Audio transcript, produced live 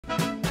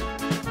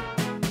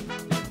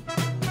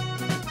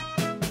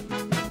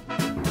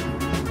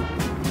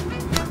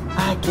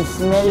can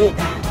smell it.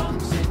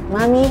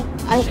 Mommy,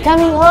 I'm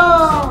coming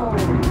home!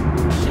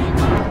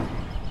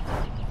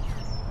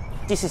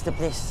 This is the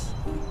place.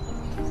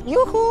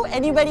 Yoo-hoo!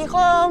 Anybody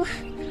home?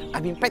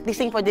 I've been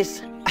practicing for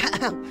this.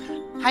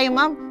 Hi,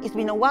 Mom. It's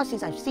been a while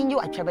since I've seen you.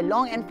 I traveled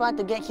long and far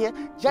to get here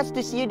just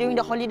to see you during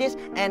the holidays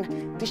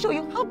and to show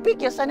you how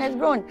big your son has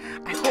grown.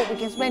 I hope we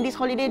can spend this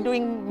holiday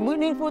doing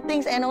meaningful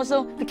things and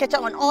also to catch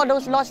up on all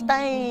those lost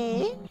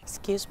time.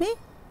 Excuse me?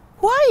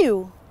 Who are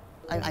you?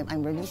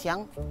 I'm Ren Yi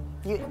Xiang.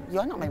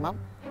 You're not my mom.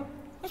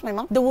 Where's my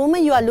mom? The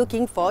woman you are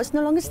looking for is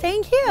no longer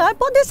staying here. I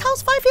bought this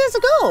house 5 years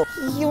ago.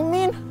 You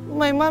mean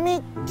my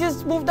mommy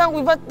just moved out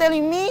without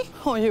telling me?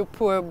 Oh, you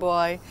poor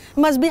boy. It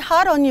must be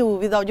hard on you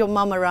without your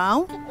mom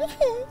around.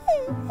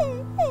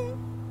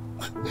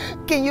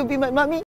 Can you be my mommy?